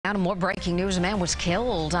Out of more breaking news, a man was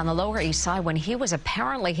killed on the Lower East Side when he was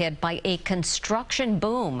apparently hit by a construction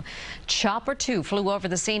boom. Chopper 2 flew over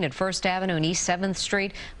the scene at 1st Avenue and East 7th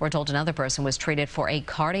Street. We're told another person was treated for a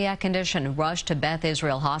cardiac condition and rushed to Beth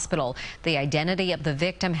Israel Hospital. The identity of the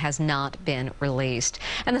victim has not been released.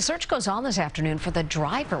 And the search goes on this afternoon for the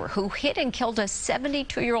driver who hit and killed a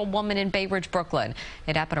 72-year-old woman in Bay Ridge, Brooklyn.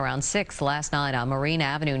 It happened around 6 last night on Marine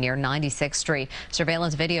Avenue near 96th Street.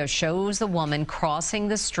 Surveillance video shows the woman crossing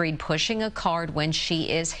the street, pushing a cart when she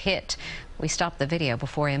is hit. We stopped the video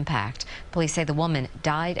before impact. Police say the woman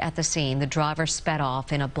died at the scene. The driver sped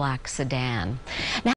off in a black sedan. Now